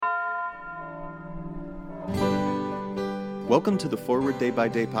Welcome to the Forward Day by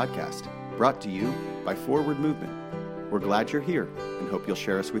Day podcast, brought to you by Forward Movement. We're glad you're here and hope you'll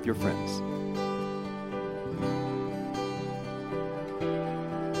share us with your friends.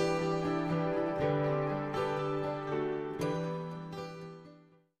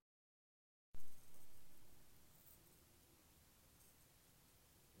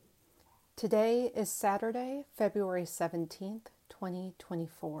 Today is Saturday, February 17th,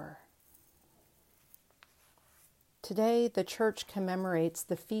 2024. Today, the Church commemorates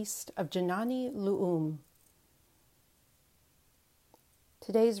the feast of Janani Lu'um.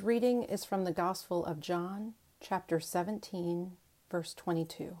 Today's reading is from the Gospel of John, chapter 17, verse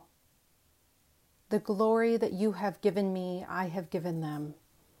 22. The glory that you have given me, I have given them,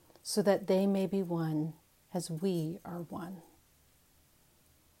 so that they may be one as we are one.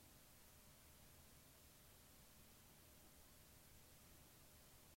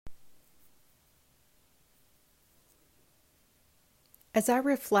 As I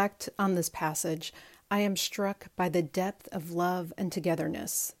reflect on this passage, I am struck by the depth of love and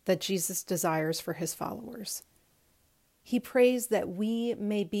togetherness that Jesus desires for his followers. He prays that we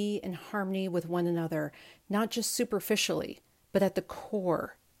may be in harmony with one another, not just superficially, but at the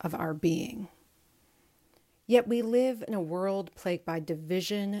core of our being. Yet we live in a world plagued by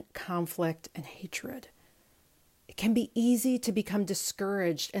division, conflict, and hatred. It can be easy to become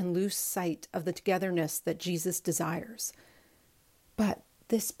discouraged and lose sight of the togetherness that Jesus desires. But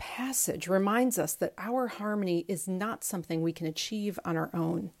this passage reminds us that our harmony is not something we can achieve on our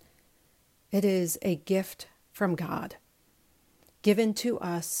own. It is a gift from God, given to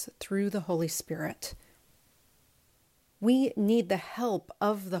us through the Holy Spirit. We need the help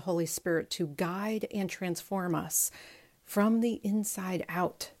of the Holy Spirit to guide and transform us from the inside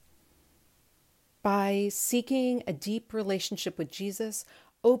out. By seeking a deep relationship with Jesus,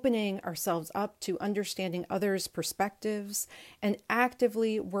 opening ourselves up to understanding others' perspectives, and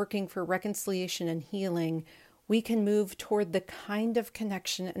actively working for reconciliation and healing, we can move toward the kind of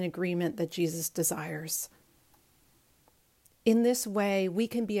connection and agreement that Jesus desires. In this way, we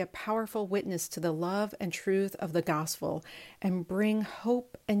can be a powerful witness to the love and truth of the gospel and bring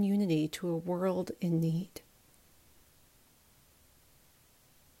hope and unity to a world in need.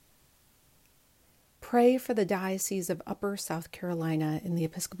 Pray for the Diocese of Upper South Carolina in the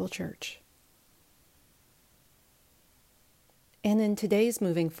Episcopal Church. And in today's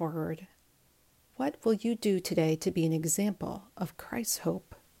moving forward, what will you do today to be an example of Christ's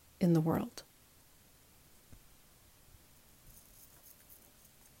hope in the world?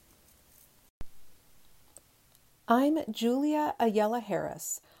 I'm Julia Ayala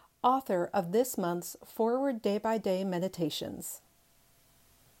Harris, author of this month's Forward Day by Day Meditations.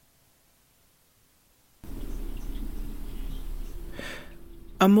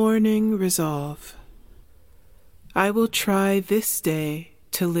 A morning resolve. I will try this day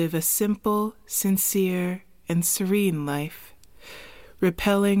to live a simple, sincere, and serene life,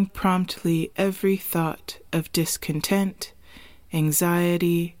 repelling promptly every thought of discontent,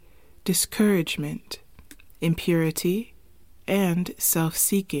 anxiety, discouragement, impurity, and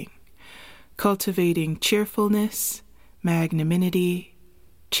self-seeking, cultivating cheerfulness, magnanimity,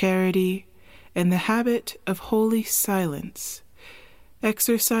 charity, and the habit of holy silence,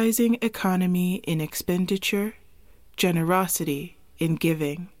 exercising economy in expenditure, generosity in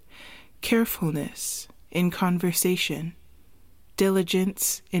giving, carefulness in conversation,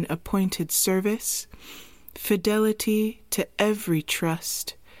 diligence in appointed service, fidelity to every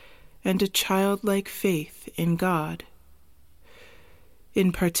trust, and a childlike faith in God.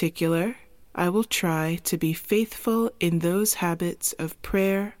 In particular, I will try to be faithful in those habits of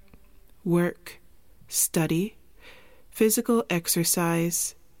prayer, work, study, physical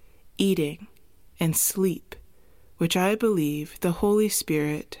exercise, eating, and sleep, which I believe the Holy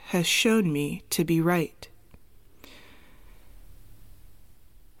Spirit has shown me to be right.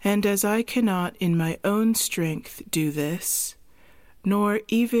 And as I cannot in my own strength do this, nor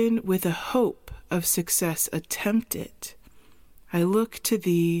even with a hope of success attempt it, I look to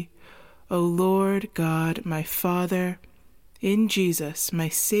Thee, O Lord God, my Father, in Jesus, my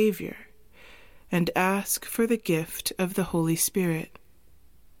Savior, and ask for the gift of the Holy Spirit.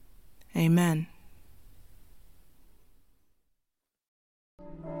 Amen.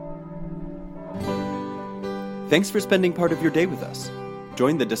 Thanks for spending part of your day with us.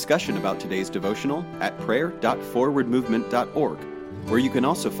 Join the discussion about today's devotional at prayer.forwardmovement.org, where you can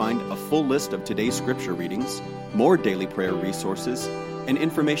also find a full list of today's scripture readings, more daily prayer resources, and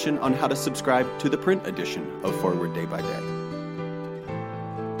information on how to subscribe to the print edition of Forward Day by Day.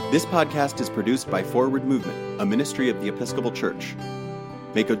 This podcast is produced by Forward Movement, a ministry of the Episcopal Church.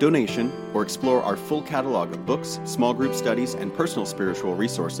 Make a donation or explore our full catalog of books, small group studies, and personal spiritual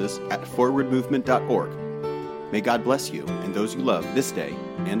resources at forwardmovement.org. May God bless you and those you love this day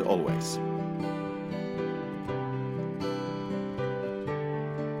and always.